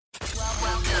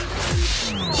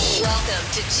Welcome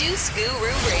to Juice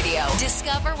Guru Radio.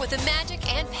 Discover what the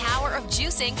magic and power of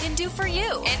juicing can do for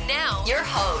you. And now, your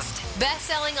host,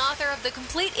 best-selling author of The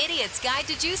Complete Idiot's Guide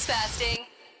to Juice Fasting,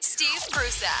 Steve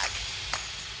Prussack.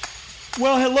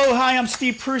 Well, hello, hi, I'm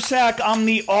Steve Prussack. I'm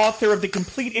the author of The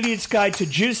Complete Idiot's Guide to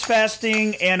Juice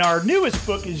Fasting, and our newest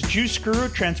book is Juice Guru,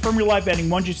 Transform Your Life Adding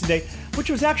One Juice a Day, which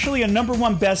was actually a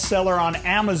 #1 bestseller on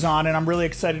Amazon, and I'm really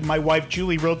excited. My wife,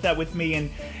 Julie, wrote that with me, and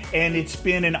it's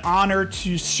been an honor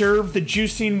to serve the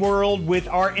juicing world with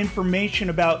our information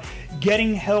about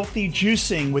getting healthy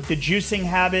juicing with the juicing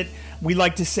habit. We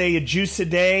like to say a juice a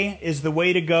day is the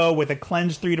way to go with a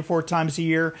cleanse 3 to 4 times a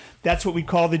year. That's what we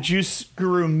call the Juice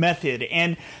Guru method.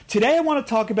 And today I want to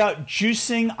talk about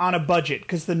juicing on a budget,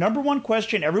 because the #1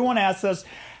 question everyone asks us,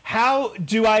 how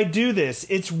do I do this?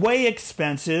 It's way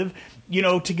expensive. You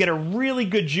know, to get a really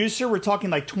good juicer, we're talking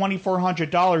like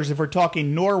 $2,400 if we're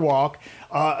talking Norwalk.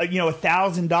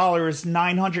 $1,000,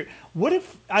 $900. What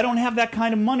if I don't have that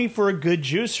kind of money for a good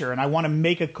juicer and I want to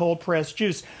make a cold pressed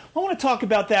juice? I want to talk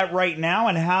about that right now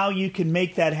and how you can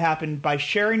make that happen by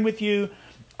sharing with you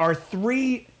our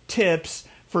 3 tips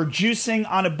for juicing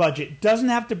on a budget. Doesn't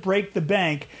have to break the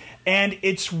bank, and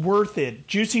it's worth it.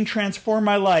 Juicing transformed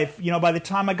my life. You know, by the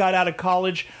time I got out of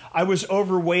college, I was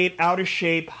overweight, out of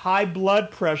shape, high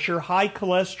blood pressure, high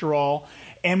cholesterol.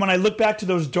 And when I look back to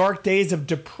those dark days of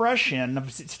depression,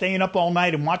 of staying up all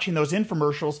night and watching those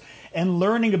infomercials and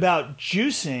learning about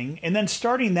juicing and then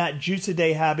starting that juice a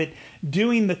day habit,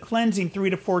 doing the cleansing 3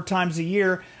 to 4 times a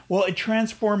year, well, it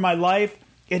transformed my life.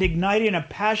 It ignited a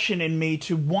passion in me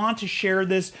to want to share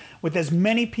this with as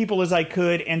many people as I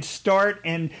could and start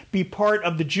and be part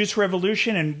of the juice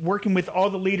revolution and working with all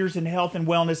the leaders in health and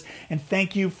wellness. And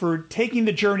thank you for taking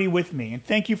the journey with me. And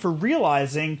thank you for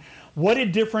realizing what a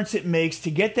difference it makes to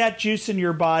get that juice in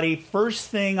your body first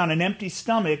thing on an empty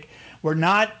stomach. We're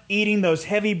not eating those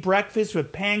heavy breakfasts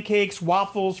with pancakes,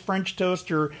 waffles, French toast,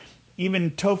 or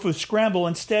even tofu scramble.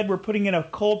 Instead, we're putting in a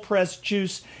cold pressed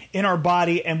juice in our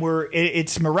body, and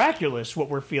it's miraculous what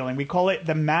we're feeling. We call it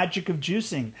the magic of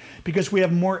juicing because we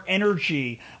have more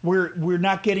energy. We're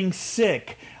not getting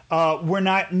sick. We're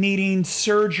not needing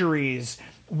surgeries.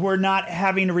 We're not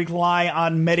having to rely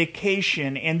on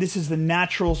medication, and this is the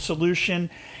natural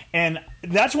solution, and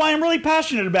that's why I'm really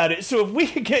passionate about it. So if we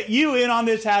could get you in on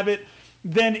this habit,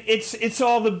 then it's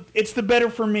the better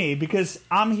for me, because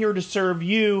I'm here to serve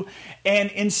you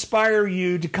and inspire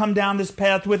you to come down this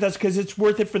path with us, because it's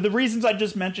worth it for the reasons I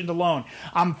just mentioned alone.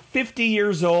 I'm 50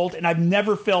 years old and I've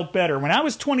never felt better. When I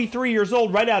was 23 years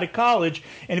old, right out of college,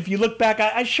 and if you look back,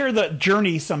 I share the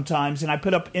journey sometimes, and I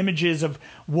put up images of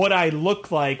what I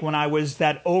looked like when I was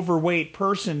that overweight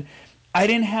person. I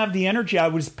didn't have the energy. I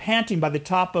was panting by the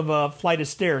top of a flight of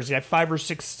stairs. I had 5 or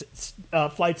 6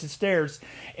 flights of stairs,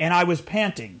 and I was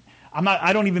panting.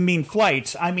 I don't even mean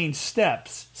flights. I mean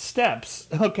steps.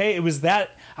 Okay, I was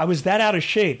that out of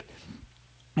shape.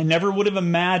 I never would have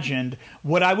imagined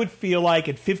what I would feel like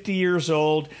at 50 years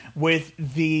old with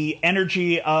the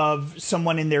energy of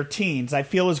someone in their teens. I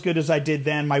feel as good as I did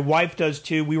then. My wife does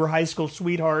too. We were high school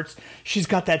sweethearts. She's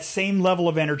got that same level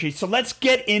of energy. So let's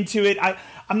get into it.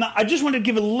 I just want to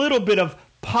give a little bit of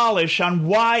polish on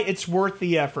why it's worth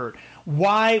the effort,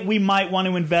 why we might want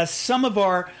to invest some of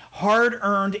our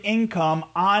hard-earned income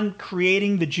on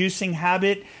creating the juicing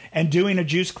habit and doing a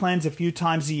juice cleanse a few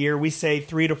times a year. We say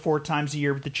 3 to 4 times a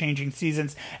year with the changing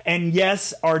seasons. And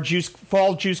yes, our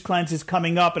fall juice cleanse is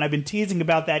coming up, and I've been teasing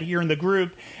about that here in the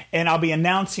group, and I'll be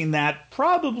announcing that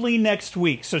probably next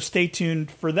week. So stay tuned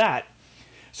for that.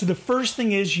 So the first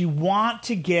thing is you want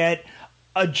to get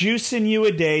a juice in you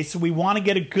a day. So we want to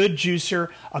get a good juicer,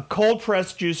 a cold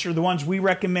pressed juicer. The ones we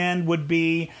recommend would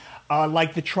be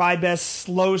like the TriBest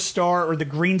Slow Star or the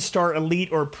Green Star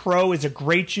Elite or Pro is a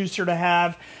great juicer to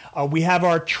have. We have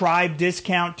our Tribe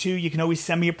discount too. You can always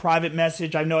send me a private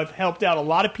message. I know I've helped out a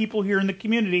lot of people here in the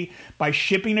community by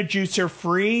shipping a juicer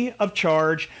free of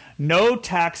charge, no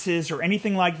taxes or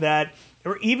anything like that.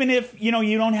 Or even if you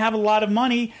don't have a lot of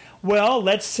money, well,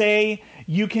 let's say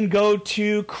you can go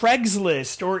to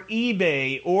Craigslist or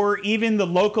eBay or even the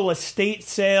local estate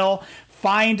sale,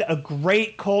 find a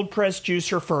great cold pressed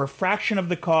juicer for a fraction of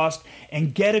the cost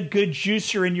and get a good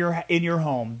juicer in your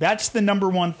home. That's the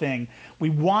 #1 thing. We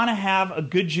want to have a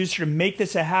good juicer to make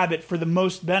this a habit for the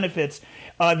most benefits.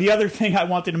 The other thing I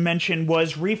wanted to mention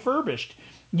was refurbished.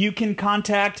 You can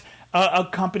contact a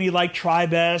company like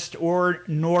TriBest or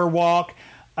Norwalk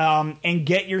and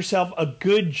get yourself a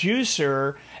good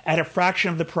juicer at a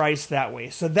fraction of the price that way.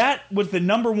 So that was the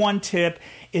number one tip,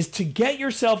 is to get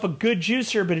yourself a good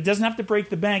juicer, but it doesn't have to break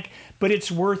the bank, but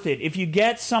it's worth it. If you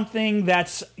get something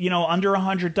that's, under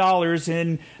 $100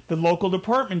 in the local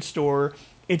department store,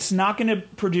 it's not going to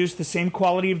produce the same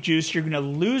quality of juice. You're going to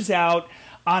lose out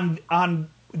on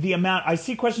the amount. I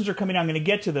see questions are coming. I'm going to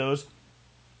get to those.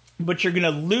 But you're going to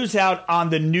lose out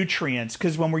on the nutrients,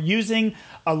 because when we're using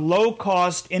a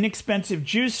low-cost, inexpensive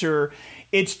juicer,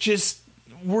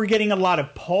 we're getting a lot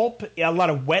of pulp, a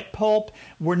lot of wet pulp.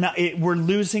 We're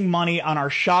losing money on our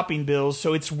shopping bills.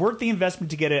 So it's worth the investment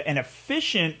to get an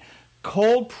efficient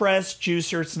cold press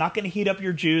juicer. It's not going to heat up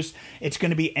your juice. It's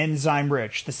going to be enzyme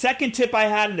rich. The second tip I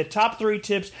had in the top 3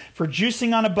 tips for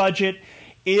juicing on a budget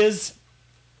is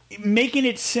making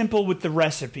it simple with the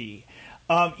recipe.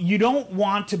 You don't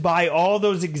want to buy all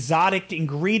those exotic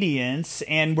ingredients,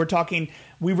 and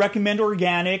we recommend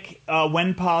organic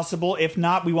when possible. If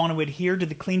not, we want to adhere to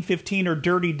the Clean 15 or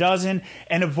Dirty Dozen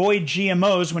and avoid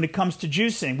GMOs when it comes to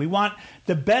juicing. We want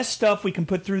the best stuff we can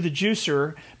put through the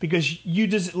juicer, because you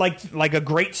just like a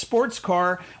great sports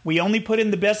car, we only put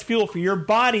in the best fuel. For your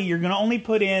body, you're going to only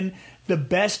put in the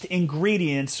best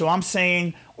ingredients. So I'm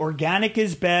saying organic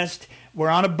is best. We're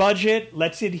on a budget.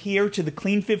 Let's adhere to the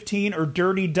Clean 15 or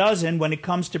Dirty Dozen when it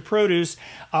comes to produce.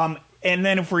 And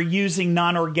then if we're using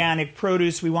non-organic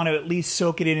produce, we want to at least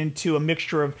soak it into a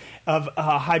mixture of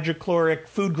hydrochloric,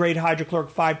 food-grade hydrochloric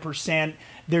 5%.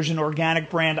 There's an organic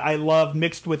brand I love,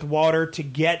 mixed with water to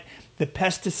get the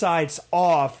pesticides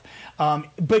off.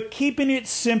 But keeping it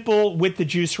simple with the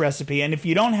juice recipe. And if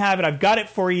you don't have it, I've got it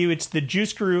for you. It's the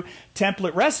Juice Guru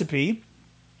template recipe.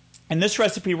 And this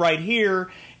recipe right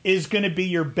here is going to be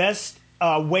your best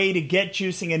way to get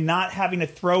juicing and not having to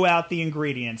throw out the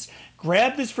ingredients.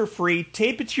 Grab this for free,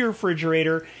 tape it to your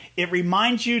refrigerator. It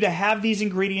reminds you to have these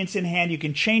ingredients in hand. You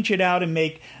can change it out and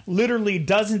make literally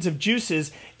dozens of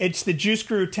juices. It's the Juice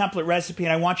Guru template recipe,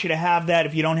 and I want you to have that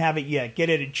if you don't have it yet. Get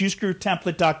it at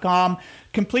juicegurutemplate.com,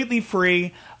 completely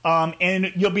free,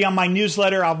 and you'll be on my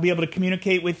newsletter. I'll be able to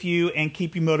communicate with you and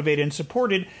keep you motivated and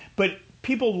supported. But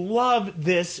people love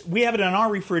this. We have it on our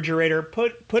refrigerator.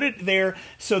 Put it there.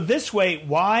 So this way,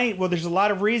 why? Well, there's a lot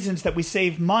of reasons that we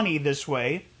save money this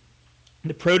way.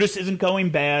 The produce isn't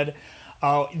going bad.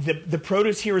 The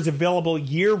produce here is available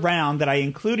year-round that I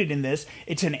included in this.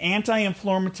 It's an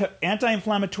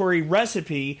anti-inflammatory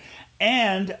recipe,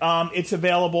 and it's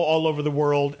available all over the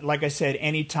world, like I said,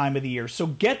 any time of the year. So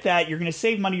get that. You're going to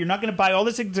save money. You're not going to buy all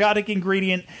this exotic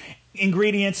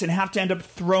ingredients and have to end up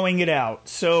throwing it out.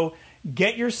 So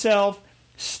get yourself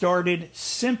started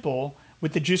simple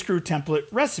with the Juice Guru template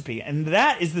recipe. And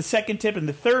that is the second tip. And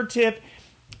the third tip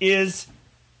is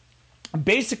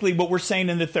basically what we're saying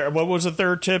in the third. What was the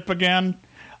third tip again?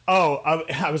 Oh,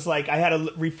 I was like, I had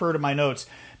to refer to my notes,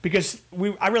 because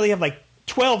I really have like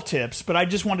 12 tips, but I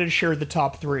just wanted to share the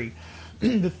top 3.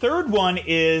 The third one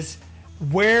is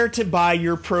where to buy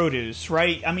your produce,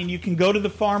 right? I mean, you can go to the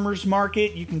farmer's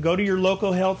market. You can go to your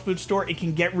local health food store. It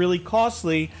can get really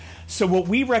costly. So what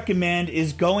we recommend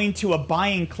is going to a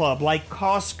buying club like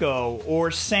Costco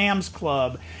or Sam's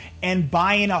Club and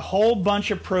buying a whole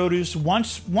bunch of produce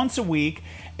once a week.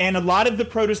 And a lot of the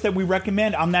produce that we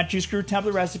recommend on that Juice Guru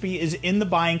template recipe is in the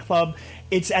buying club.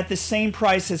 It's at the same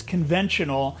price as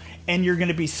conventional, and you're going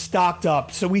to be stocked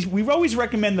up. So we always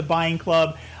recommend the buying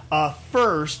club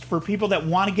first for people that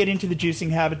want to get into the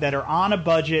juicing habit, that are on a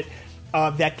budget,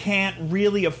 that can't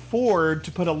really afford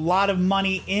to put a lot of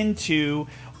money into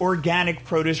organic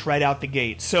produce right out the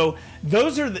gate. So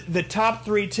those are the top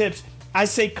 3 tips. I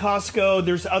say Costco.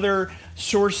 There's other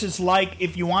sources, like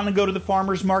if you want to go to the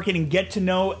farmer's market and get to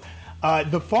know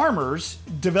the farmers,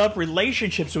 develop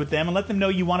relationships with them and let them know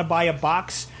you want to buy a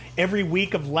box every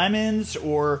week of lemons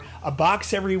or a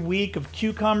box every week of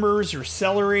cucumbers or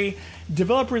celery.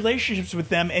 Develop relationships with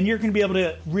them, and you're going to be able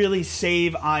to really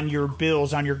save on your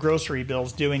bills, on your grocery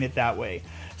bills, doing it that way.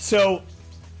 So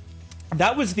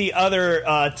that was the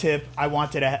other tip I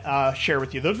wanted to share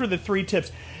with you. Those were the 3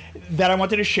 tips that I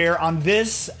wanted to share on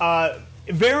this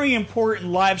very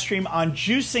important live stream on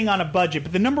juicing on a budget.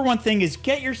 But the number one thing is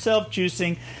get yourself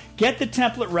juicing, get the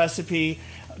template recipe,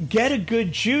 get a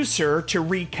good juicer to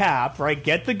recap, right?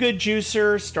 Get the good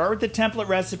juicer, start with the template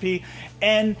recipe,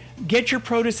 and get your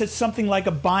produce at something like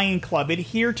a buying club.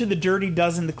 Adhere to the Dirty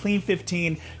Dozen, the Clean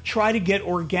 15. Try to get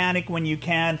organic when you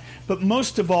can. But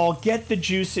most of all, get the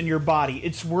juice in your body.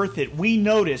 It's worth it. We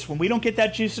notice when we don't get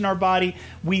that juice in our body,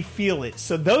 we feel it.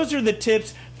 So those are the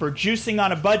tips for Juicing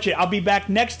on a Budget. I'll be back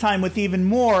next time with even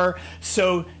more.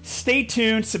 So stay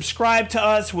tuned, subscribe to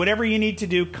us, whatever you need to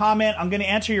do, comment. I'm going to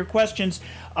answer your questions.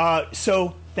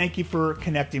 So thank you for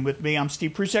connecting with me. I'm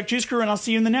Steve Prussack, Juice Guru, and I'll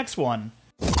see you in the next one.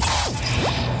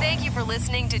 Thank you for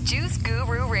listening to Juice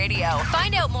Guru Radio.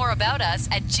 Find out more about us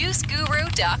at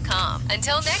juiceguru.com.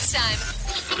 Until next time,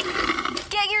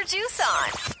 get your juice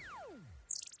on.